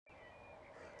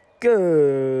Good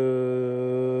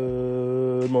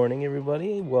morning,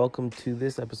 everybody. Welcome to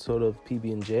this episode of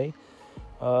PB&J.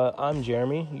 I'm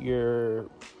Jeremy, your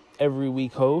every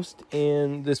week host,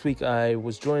 and this week I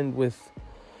was joined with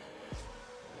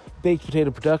Baked Potato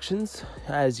Productions.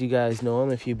 As you guys know him,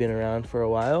 if you've been around for a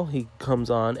while, he comes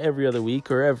on every other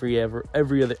week, or every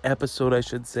other episode, I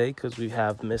should say, because we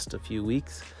have missed a few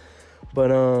weeks. But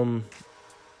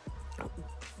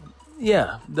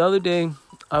yeah, the other day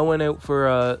I went out for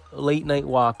a late night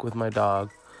walk with my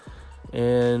dog,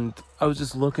 and I was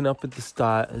just looking up at the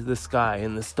sky,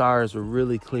 and the stars were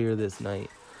really clear this night.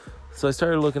 So I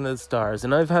started looking at the stars,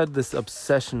 and I've had this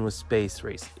obsession with space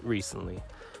recently.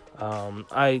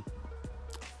 I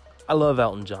love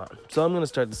Elton John, so I'm going to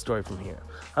start the story from here.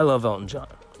 I love Elton John,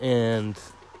 and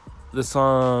the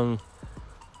song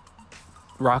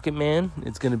Rocket Man,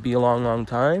 It's Gonna Be a Long, Long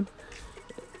Time,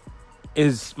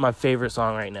 is my favorite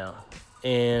song right now.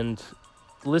 And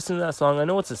listen to that song. I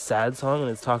know it's a sad song,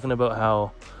 and it's talking about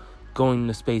how going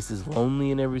to space is lonely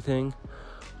and everything,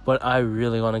 but I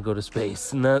really want to go to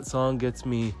space, and that song gets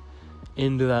me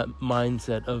into that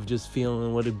mindset of just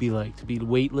feeling what it'd be like to be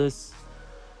weightless,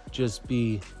 just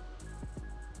be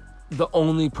the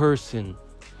only person.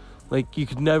 Like, you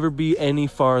could never be any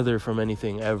farther from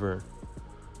anything ever.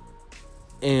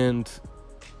 And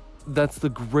that's the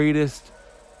greatest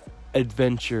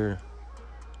adventure,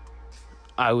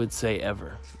 I would say,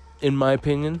 ever. In my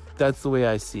opinion, that's the way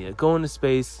I see it. Going to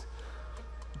space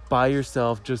by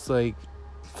yourself, just like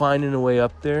finding a way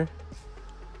up there,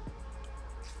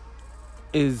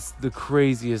 is the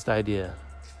craziest idea.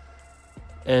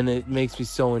 And it makes me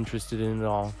so interested in it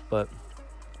all. But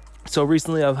so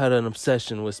recently I've had an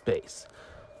obsession with space.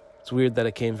 It's weird that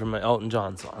it came from my Elton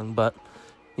John song, but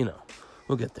you know,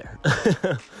 we'll get there.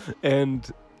 And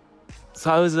so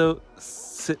I was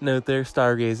sitting out there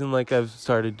stargazing, like I've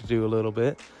started to do a little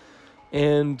bit.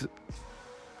 And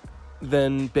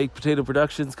then Baked Potato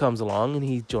Productions comes along, and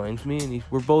he joins me, and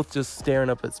we're both just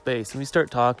staring up at space. And we start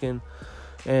talking,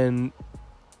 and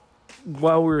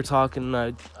while we were talking,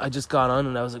 I just got on,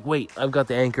 and I was like, wait, I've got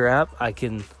the Anchor app. I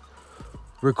can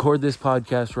record this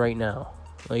podcast right now.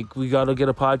 Like, we got to get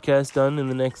a podcast done in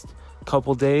the next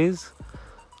couple days.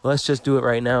 Let's just do it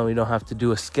right now. We don't have to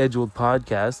do a scheduled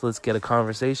podcast. Let's get a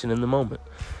conversation in the moment.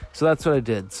 So that's what I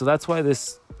did. So that's why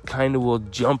this kind of will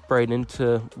jump right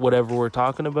into whatever we're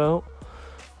talking about.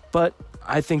 But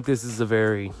I think this is a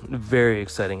very, very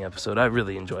exciting episode. I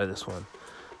really enjoy this one.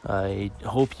 I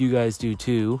hope you guys do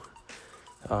too.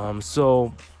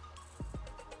 So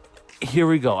here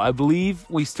we go. I believe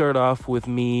we start off with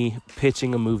me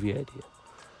pitching a movie idea,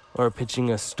 or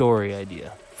pitching a story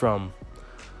idea from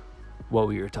what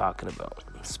we were talking about,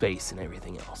 space and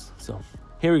everything else. So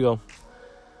here we go.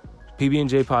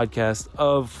 PB&J podcast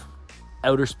of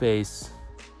outer space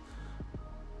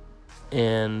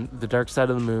and the dark side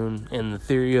of the moon and the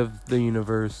theory of the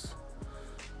universe,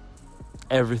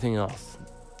 everything else.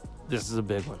 This is a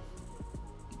big one.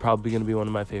 Probably going to be one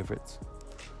of my favorites.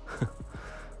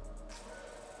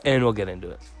 And we'll get into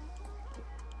it.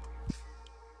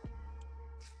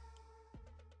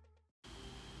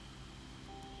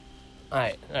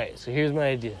 Alright, so here's my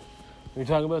idea. We're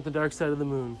talking about the dark side of the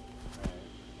moon,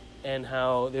 and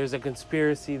how there's a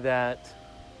conspiracy that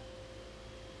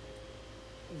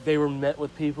they were met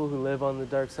with people who live on the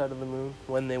dark side of the moon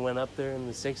when they went up there in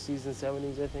the 60s and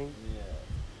 70s, I think.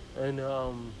 Yeah.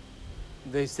 And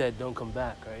they said, don't come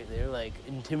back, right? They're like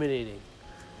intimidating.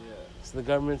 Yeah. So the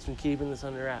government's been keeping this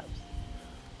under wraps.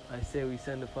 I say we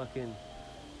send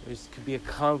this could be a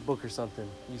comic book or something.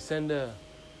 You send a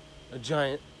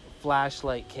giant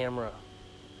flashlight camera,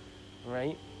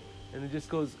 right? And it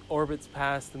just orbits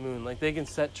past the moon. Like, they can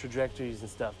set trajectories and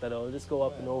stuff that'll just go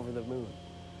up and over the moon,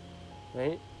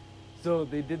 right? So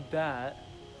they did that,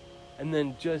 and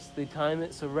then they time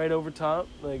it so right over top,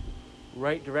 like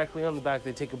right directly on the back,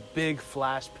 they take a big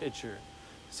flash picture,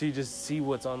 so you just see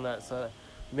what's on that side.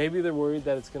 Maybe they're worried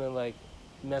that it's gonna like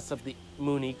mess up the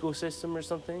moon ecosystem or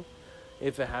something,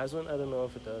 if it has one. I don't know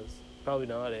if it does. Probably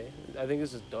not, eh? I think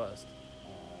it's just dust.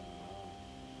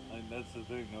 And that's the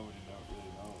thing, nobody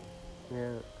really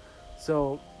knows. Yeah.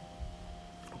 So,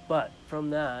 but from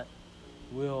that,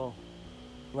 we'll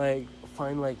like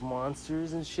find like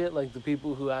monsters and shit, like the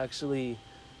people who actually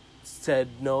said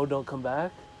no, don't come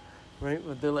back, right?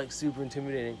 But they're like super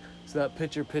intimidating. So that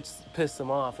picture pissed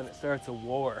them off, and it starts a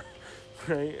war,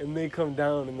 right? And they come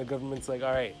down, and the government's like,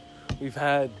 all right, we've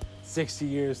had 60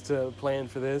 years to plan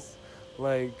for this.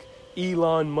 Like,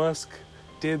 Elon Musk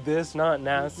did this, not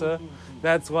NASA.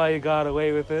 That's why he got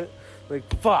away with it. Like,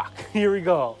 fuck, here we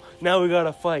go. Now we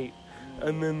gotta fight.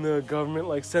 And then the government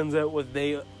like sends out what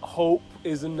they hope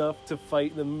is enough to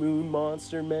fight the moon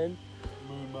monster men.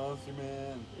 Moon Monster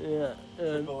Man. Yeah.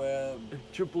 And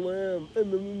Triple M.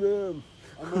 M.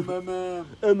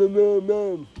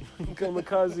 M.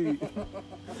 Kamikaze.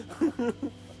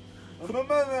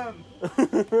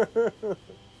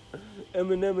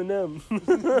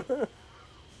 Eminem.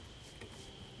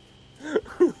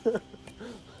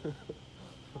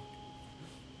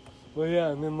 Well, yeah,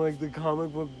 and then like the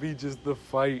comic book be just the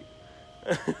fight,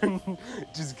 and it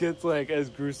just gets like as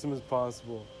gruesome as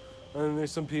possible. And then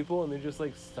there's some people and they're just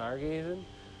like stargazing,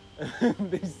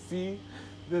 and they see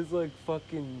this like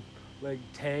fucking like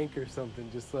tank or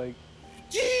something just like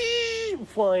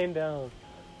flying down.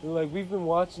 They're like, we've been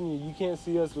watching you. You can't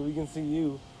see us, but we can see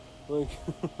you. Like,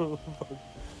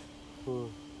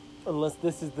 unless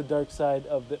this is the dark side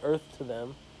of the earth to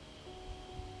them.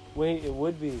 Wait, it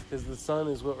would be, because the sun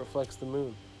is what reflects the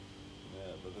moon.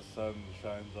 Yeah, but the sun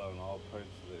shines on all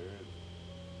parts of the earth.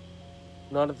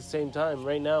 Not at the same time.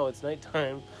 Right now it's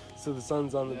nighttime, so the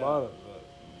sun's on the bottom. But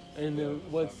And still,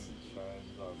 what's... the sun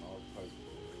shines on all parts of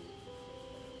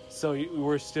the earth. So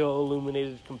we're still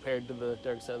illuminated compared to the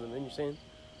dark side of the moon, you're saying?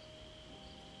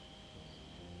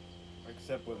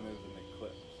 Except when there's an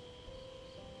eclipse.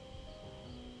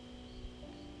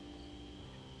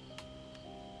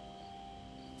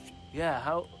 Yeah,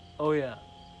 how... Oh, yeah.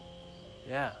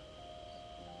 Yeah.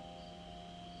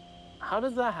 How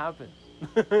does that happen?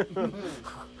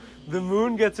 The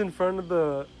moon gets in front of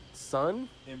the sun?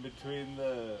 In between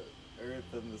the earth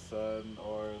and the sun,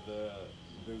 or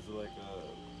there's like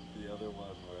the other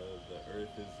one where the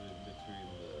earth is in between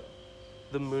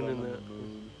The moon sun and the...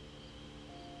 moon.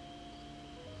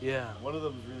 Yeah. One of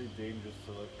them's really dangerous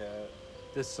to look at.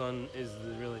 The sun is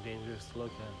really dangerous to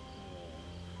look at.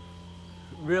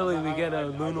 Really, we get a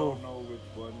lunar... I don't know which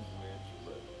one's which,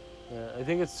 but... Yeah, I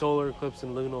think it's solar eclipse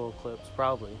and lunar eclipse,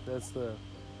 probably. That's the...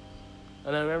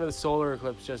 And I remember the solar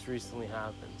eclipse just recently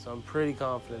happened, so I'm pretty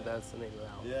confident that's the name of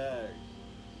that one. Yeah.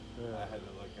 I had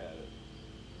to look at it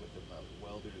with a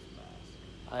welder's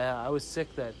mask. I was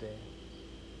sick that day.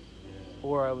 Yeah.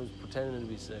 Or I was pretending to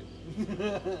be sick.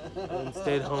 And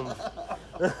stayed home. One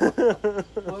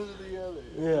or the other.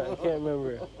 Yeah, I can't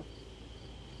remember.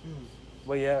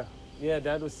 But yeah. Yeah,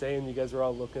 Dad was saying you guys were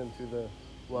all looking through the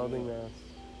welding mask.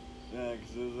 Yeah,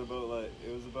 because it was about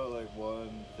like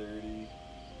 1:32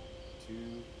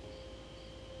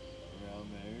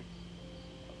 around there.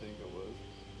 I think it was.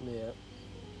 Yeah.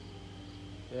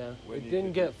 Yeah. When It you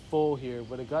didn't could get full here,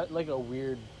 but it got like a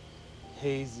weird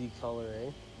hazy color,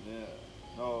 eh? Yeah.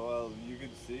 Oh well, you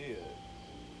could see it.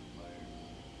 Like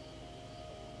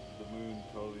the moon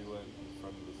totally went in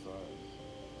front of the sun.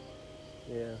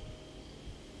 Yeah.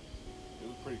 It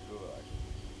was pretty cool actually.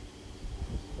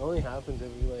 It only happens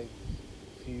every like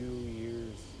few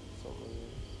years, something like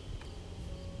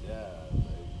Yeah,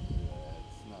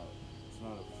 it's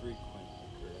not a frequent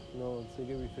occurrence. that. No, it's like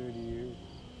every 30 years.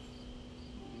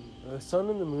 The sun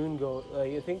and the moon go,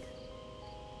 like, I think...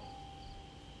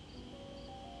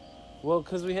 Well,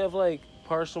 because we have, like,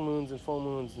 partial moons and full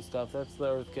moons and stuff, that's the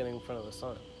Earth getting in front of the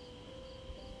sun.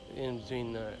 In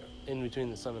between the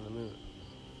sun and the moon.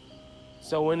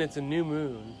 So when it's a new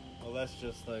moon... Well, that's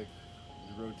just like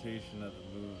the rotation of the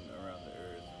moon around the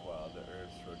Earth while the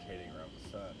Earth's rotating around the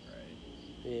sun, right?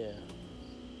 Yeah.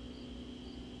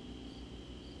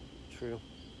 True.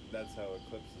 That's how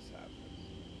eclipses happen.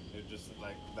 They're just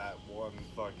like that one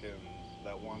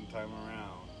time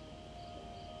around.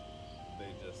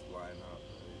 They just line up,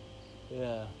 right?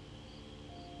 Yeah.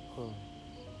 Huh.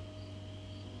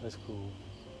 That's cool.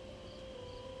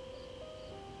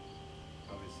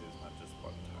 Obviously, it's not just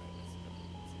one time.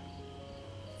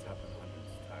 It's happened hundreds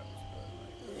of times, but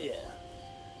like... Yeah.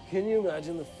 Can you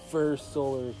imagine the first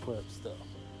solar eclipse, though?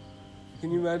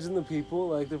 Can you imagine the people?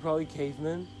 Like, they're probably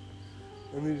cavemen.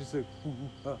 And they're just like...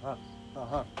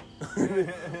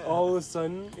 All of a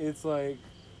sudden, it's like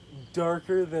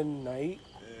darker than night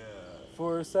Yeah.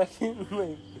 for a second.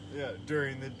 Like, Yeah,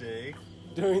 during the day.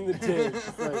 during the day.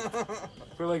 It's like,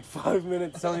 for like 5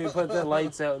 minutes, somebody put their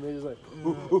lights out and they're just like...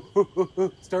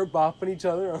 start bopping each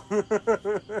other. Oh,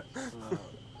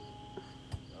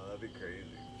 that'd be crazy.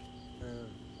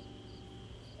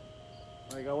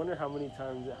 Like, I wonder how many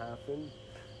times it happened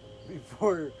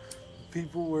before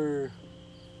people were,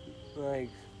 like,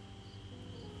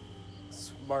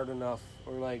 smart enough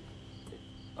or, like,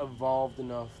 evolved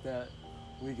enough that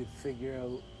we could figure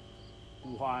out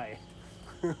why.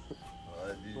 Did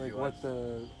Like, you what watch,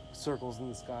 the circles in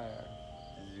the sky are.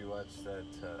 Did you watch that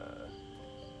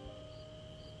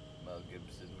Mel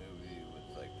Gibson movie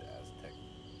with like the Aztec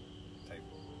type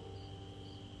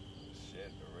shit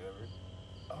or whatever?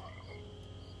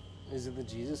 Is it the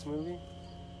Jesus movie?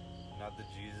 Not the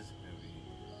Jesus movie.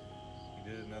 He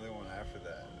did another one after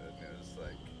that, and it was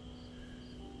like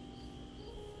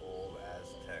old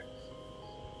Aztec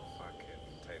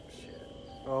fucking type shit.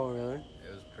 Oh, really?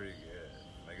 It was pretty good.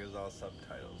 Like, it was all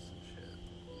subtitles and shit.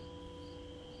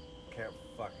 Can't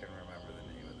fucking remember the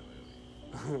name of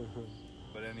the movie.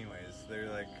 But anyways,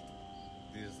 they're like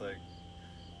these like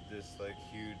this like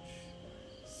huge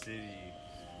city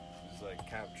is like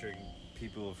capturing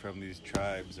people from these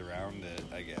tribes around it,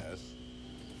 I guess,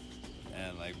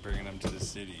 and like bringing them to the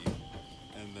city,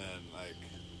 and then like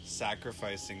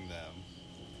sacrificing them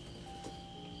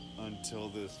until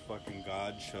this fucking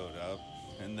god showed up,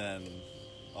 and then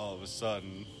all of a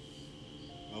sudden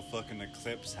a fucking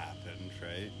eclipse happened,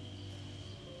 right?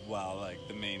 While like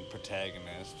the main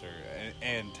protagonist or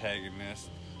antagonist,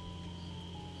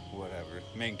 whatever,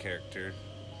 main character,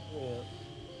 Yeah.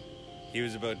 he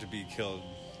was about to be killed.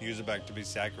 He was about to be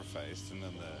sacrificed, and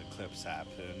then the eclipse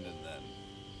happened, and then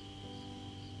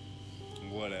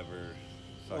whatever,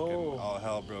 fucking all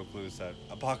hell broke loose at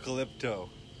Apocalypto.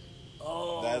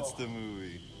 Oh. That's the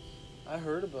movie. I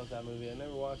heard about that movie. I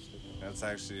never watched it, though. That's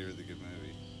actually a really good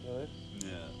movie. Really?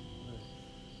 Yeah.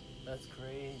 That's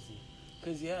crazy.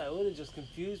 Because, yeah, it would have just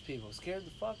confused people. Scared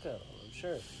the fuck out of them, I'm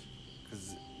sure.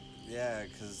 Cause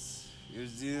it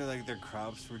was either like their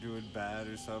crops were doing bad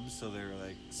or something, so they were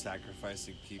like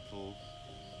sacrificing people,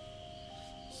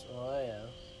 Oh, yeah.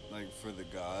 like for the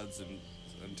gods, and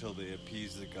until they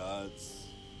appease the gods,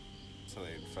 so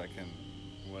they'd fucking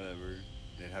whatever,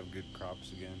 they'd have good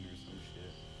crops again or some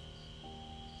shit.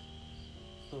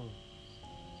 I'm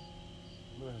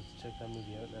gonna have to check that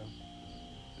movie out now.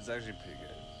 It's actually pretty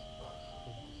good.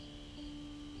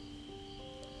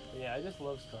 Yeah, I just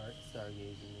love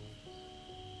stargazing.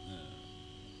 Yeah.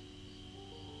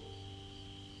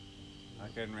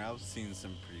 Fucking Ralph's seen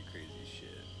some pretty crazy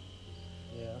shit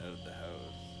Yeah. out of the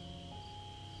house.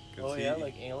 Oh, yeah,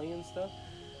 like alien stuff?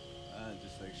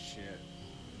 Just like shit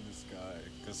in the sky.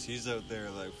 Cause he's out there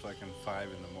like fucking 5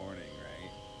 in the morning,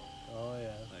 right? Oh,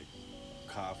 yeah. Like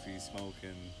coffee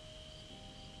smoking.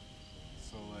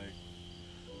 So like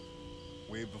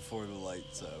way before the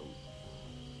lights out,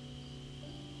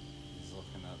 he's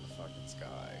looking at the fucking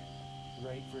sky.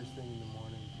 Right first thing in the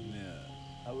morning, too. Yeah.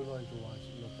 I would like to watch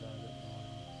it, look at it in the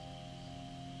morning.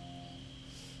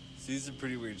 Sees some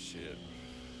pretty weird shit.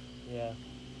 Yeah.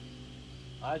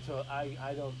 I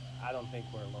don't think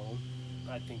we're alone.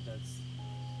 I think that's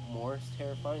more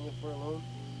terrifying if we're alone.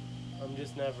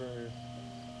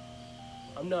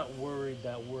 I'm not worried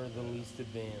that we're the least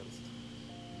advanced.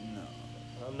 No.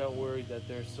 I'm not worried that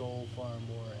they're so far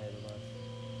more ahead of us.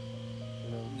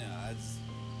 You know?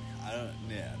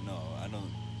 No, I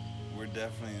don't. We're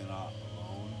definitely not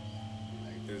alone.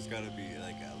 Like, there's got to be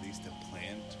like at least a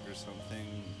plant or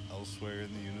something elsewhere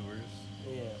in the universe.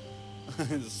 Yeah.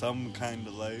 Some kind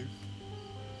of life.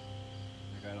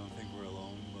 Like, I don't think we're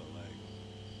alone, but like,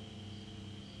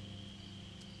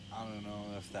 I don't know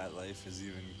if that life is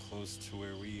even close to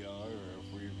where we are, or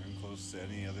if we're even close to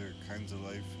any other kinds of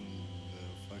life in the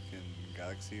fucking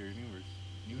galaxy or universe.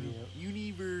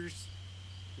 Universe.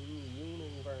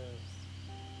 Universe.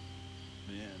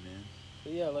 Yeah, man.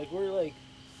 But yeah, like we're like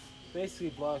basically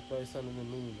blocked by the sun and the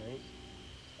moon, right?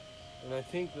 And I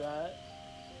think that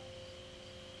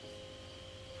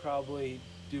probably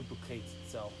duplicates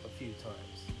itself a few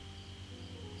times.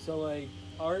 So like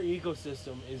our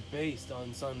ecosystem is based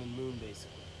on sun and moon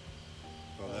basically.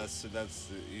 Well, that's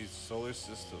the solar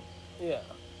system. Yeah.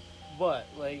 But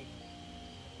like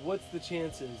what's the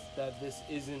chances that this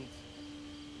isn't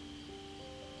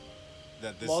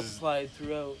That this multiplied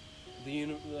throughout the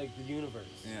universe?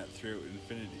 Yeah, through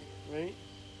infinity. Right?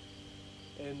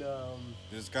 And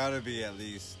There's got to be at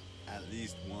least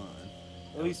one.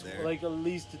 at least there. like at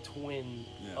least a twin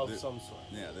of some sort.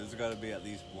 Yeah, there's got to be at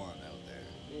least one out there.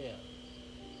 Yeah.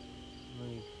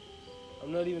 Like,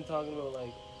 I'm not even talking about,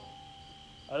 like,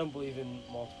 I don't believe in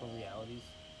multiple realities.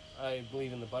 I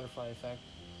believe in the butterfly effect.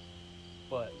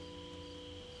 But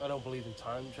I don't believe in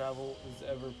time travel is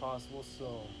ever possible,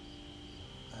 so...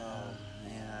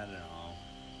 Yeah, I don't know.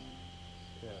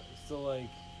 Yeah, so, like,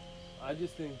 I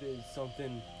just think there's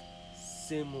something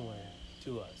similar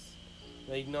to us.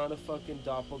 Like, not a fucking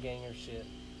doppelganger shit.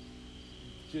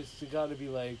 Just, it gotta be,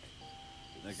 like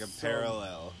a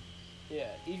parallel.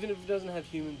 Yeah, even if it doesn't have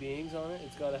human beings on it,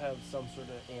 it's got to have some sort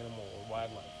of animal or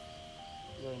wildlife.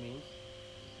 You know what I mean?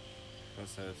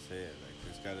 That's how to say it. Like,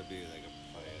 there's got to be like a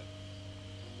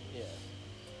Yeah.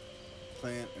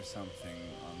 plant or something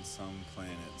on some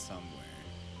planet somewhere.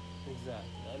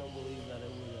 Exactly. I don't believe that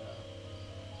it would.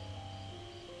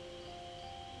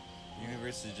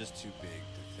 Universe is just too big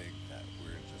to think that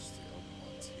we're just the only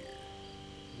ones here.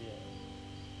 Yeah.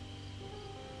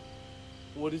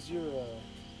 What is your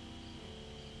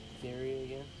theory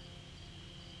again?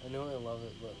 I know I love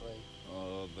it, but like.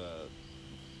 Oh, the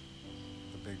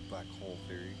big black hole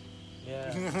theory.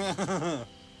 Yeah.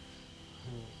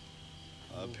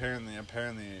 Apparently,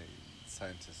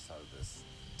 scientists have this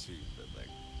too. But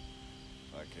like,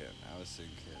 fucking, I was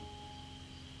thinking,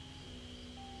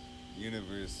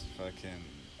 universe, fucking.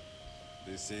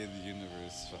 They say the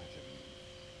universe, fucking,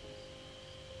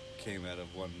 came out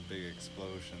of one big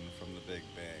explosion from the Big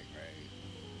Bang, right?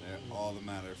 And all the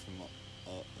matter from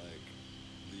like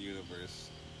the universe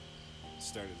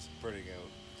started spreading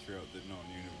out throughout the known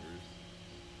universe,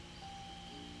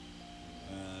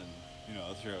 and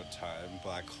throughout time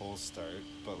black holes start,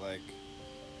 but like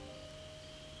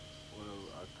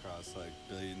across like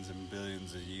billions and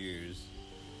billions of years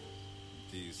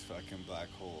these fucking black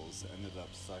holes ended up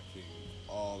sucking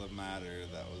all the matter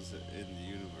that was in the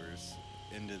universe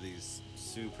into these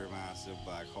supermassive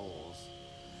black holes,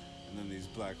 and then these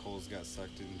black holes got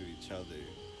sucked into each other,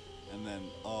 and then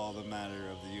all the matter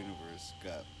of the universe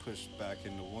got pushed back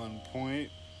into one point,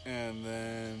 and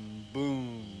then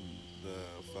boom, the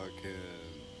fucking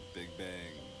Big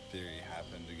Bang theory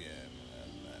happened again,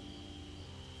 and then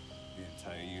the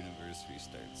entire universe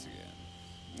restarts again.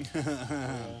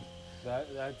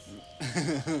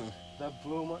 That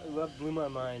blew my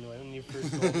mind when you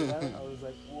first told me that. I was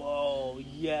like, whoa,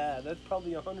 yeah, that's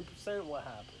probably 100% what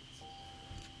happens.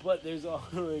 But there's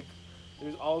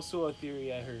also a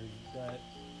theory I heard that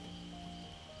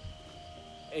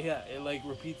it like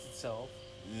repeats itself.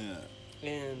 Yeah.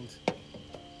 And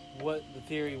what the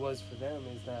theory was for them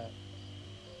is that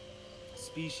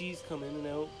species come in and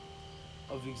out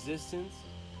of existence.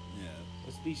 Yeah.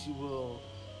 A species will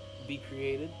be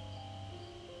created,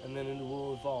 and then it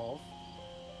will evolve,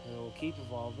 and it will keep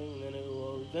evolving, and then it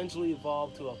will eventually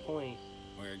evolve to a point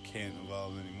where it can't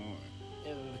evolve anymore.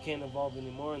 And they can't evolve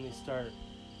anymore, and they start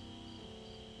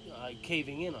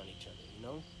caving in on each other, you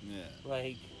know? Yeah.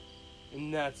 Like,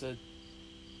 and that's a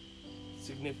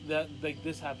significant. That like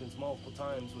this happens multiple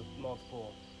times with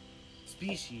multiple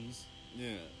species.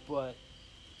 Yeah. But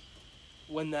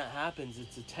when that happens,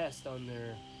 it's a test on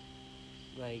their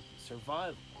like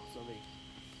survival. So they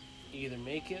either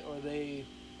make it or they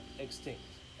extinct.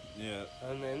 Yeah.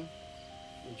 And then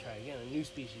they try again. A new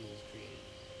species is created.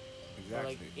 Exactly. Or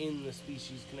like in the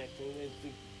species connecting.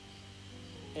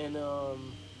 And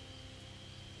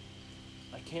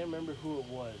I can't remember who it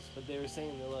was, but they were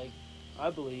saying they're like, I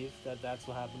believe that that's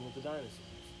what happened with the dinosaurs.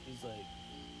 He's like,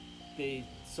 they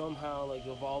somehow like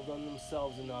evolved on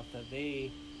themselves enough that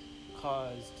they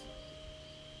caused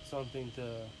something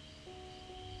to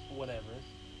whatever.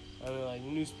 And they're like,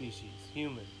 new species,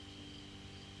 human.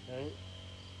 Right?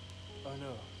 Oh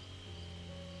no.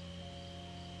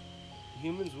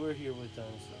 Humans were here with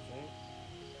dinosaurs, right?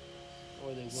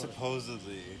 Or they weren't.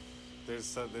 Supposedly. There's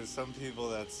some people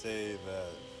that say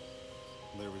that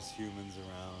there was humans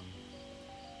around.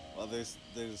 Well, there's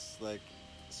like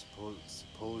supposed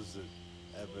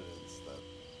evidence that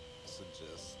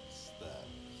suggests that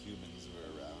humans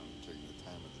were around during the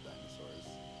time of the dinosaurs.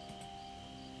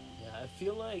 Yeah, I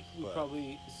feel like we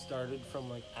probably started from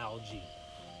like algae,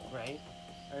 right?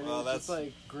 And well, it's just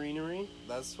like greenery.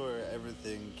 That's where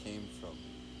everything came from.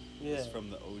 Yeah. It's from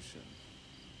the ocean.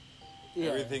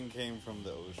 Yeah. Everything came from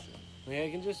the ocean. Like,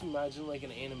 I can just imagine like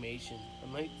an animation. I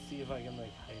might see if I can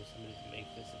like hire somebody to make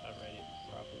this if I write it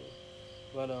properly.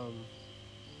 But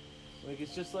like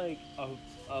it's just like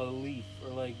a leaf,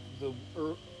 or like the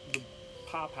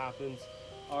pop happens,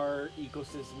 our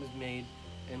ecosystem is made,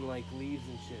 and like leaves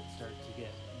and shit start to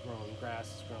get growing, grass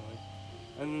is growing,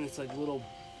 and then it's like little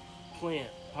plant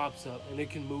pops up and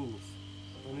it can move,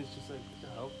 and it's just like, what the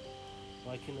hell?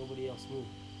 Why can nobody else move?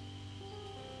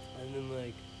 And then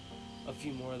like a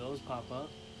few more of those pop up,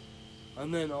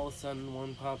 and then all of a sudden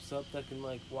one pops up that can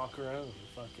like walk around and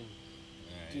fucking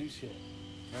do shit,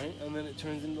 right? And then it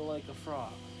turns into like a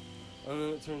frog, and then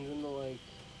it turns into like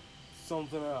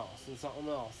something else and something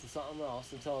else and something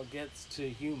else until it gets to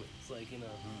humans, like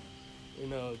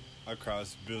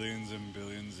across billions and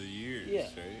billions of years, yeah,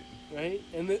 right?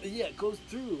 And then, it goes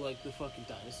through like the fucking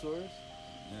dinosaurs,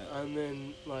 yeah, and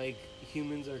then like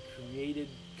humans are created,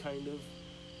 kind of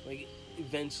like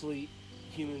eventually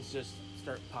humans just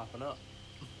start popping up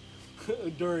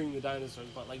during the dinosaurs,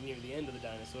 but like near the end of the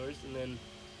dinosaurs, and then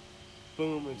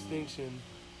boom, extinction.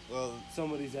 Well,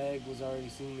 somebody's egg was already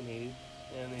seminated,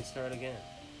 and they start again.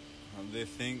 They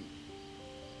think,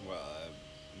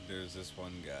 there's this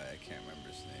one guy, I can't remember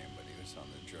his name, but he was on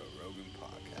the Joe Rogan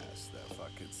podcast that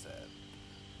fucking said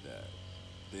that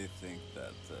they think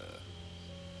that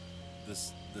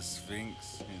the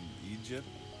Sphinx in Egypt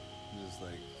is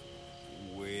like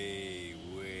way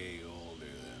older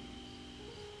than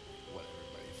what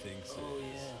everybody thinks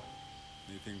it is.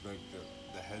 They think like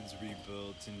the head's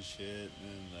rebuilt and shit,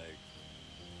 and like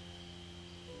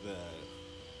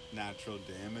the natural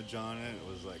damage on it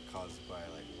was like caused by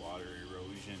like water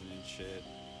erosion and shit.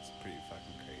 It's pretty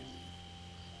fucking crazy.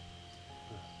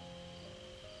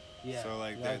 Yeah. So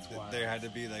like there had to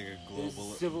be like a global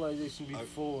There's civilization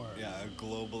before. a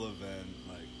global event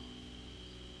like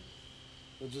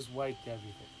It just wiped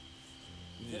everything.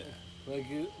 yeah. Like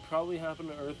it probably happened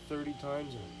to Earth 30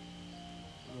 times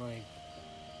already. Like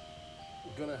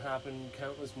gonna happen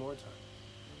countless more times.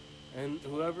 And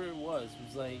whoever it was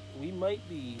like, we might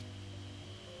be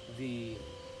the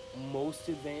most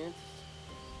advanced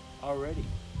already.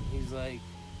 He's like,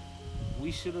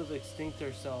 we should have extinct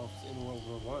ourselves in World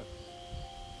War I.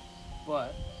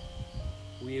 But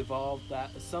we evolved that.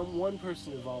 One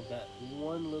person evolved that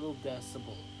one little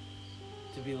decibel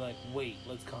to be like, wait,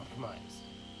 let's compromise,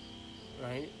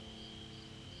 right?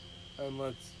 And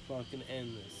let's fucking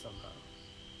end this somehow.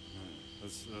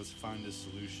 Let's find a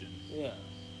solution. Yeah.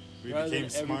 We Rather became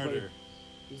than everybody- smarter.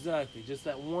 Exactly, just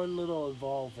that one little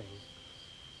evolving.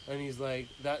 And he's like,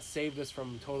 that saved us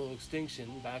from total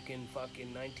extinction back in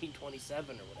fucking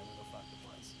 1927 or whatever the fuck it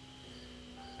was.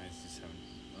 1970.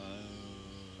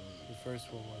 The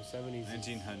First World War, 70s.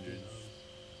 1900s.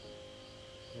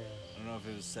 Yeah. I don't know if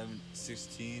it was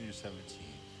 16 or 17.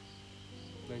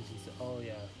 19, oh,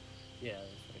 yeah. Yeah,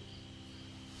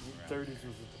 that's right. 30s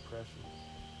was the Depression.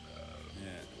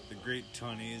 Yeah, the Great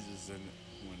 20s is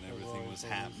when everything was 20s.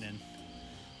 happening.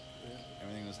 Yeah.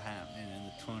 Everything was happening in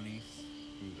the 20s.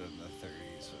 And the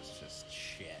 30s was just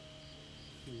shit.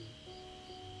 Mm.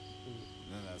 And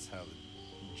then that's how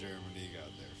Germany got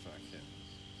their fucking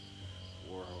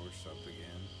war horse up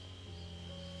again.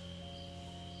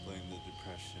 Blame the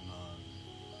Depression on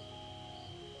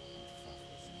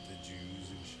the Jews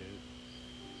and shit.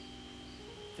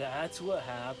 That's what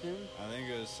happened? I think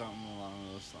it was something along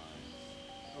those lines.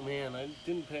 Oh, man, I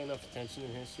didn't pay enough attention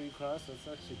in history class. That's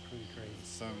actually pretty crazy.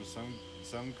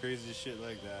 Some crazy shit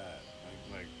like that.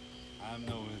 Like I'm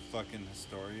no fucking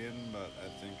historian, but I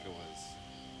think it was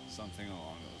something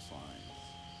along those lines.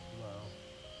 Wow.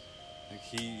 Like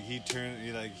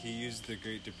he used the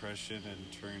Great Depression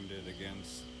and turned it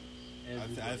against.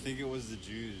 I think it was the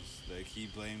Jews. Like he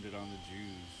blamed it on the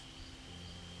Jews,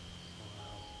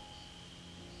 Wow.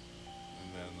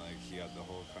 and then like he got the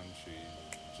whole country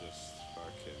just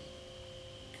fucking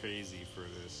crazy for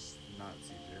this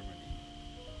Nazi Germany.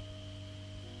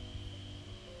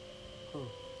 Huh.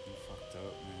 You fucked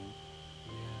up, man.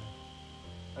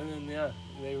 Yeah. And then,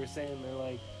 they were saying they're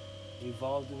like,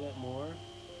 evolved a bit more.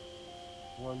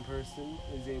 One person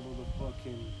is able to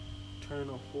fucking turn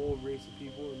a whole race of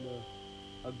people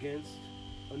against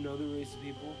another race of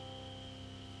people.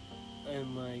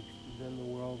 And, like, then the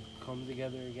world come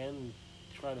together again and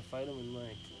try to fight them, and,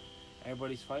 like,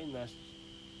 everybody's fighting that.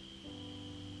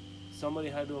 Somebody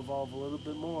had to evolve a little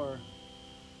bit more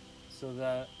so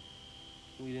that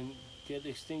we didn't get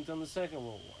extinct on the Second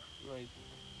World War. Like,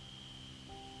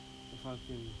 the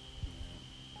fucking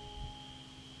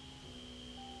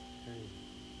crazy.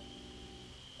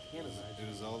 Can't imagine. It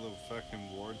was all the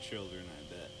fucking war children,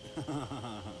 I bet.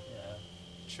 Yeah.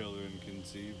 Children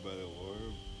conceived by the war,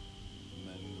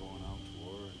 men going out to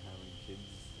war and having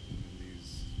kids in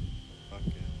these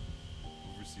fucking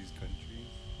overseas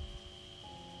countries.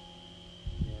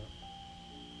 Yeah.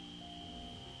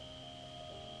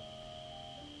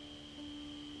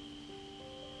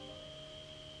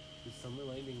 The summer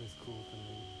lightning is cool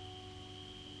tonight.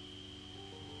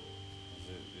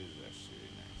 It is actually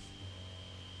really nice.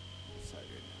 Outside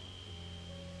right now.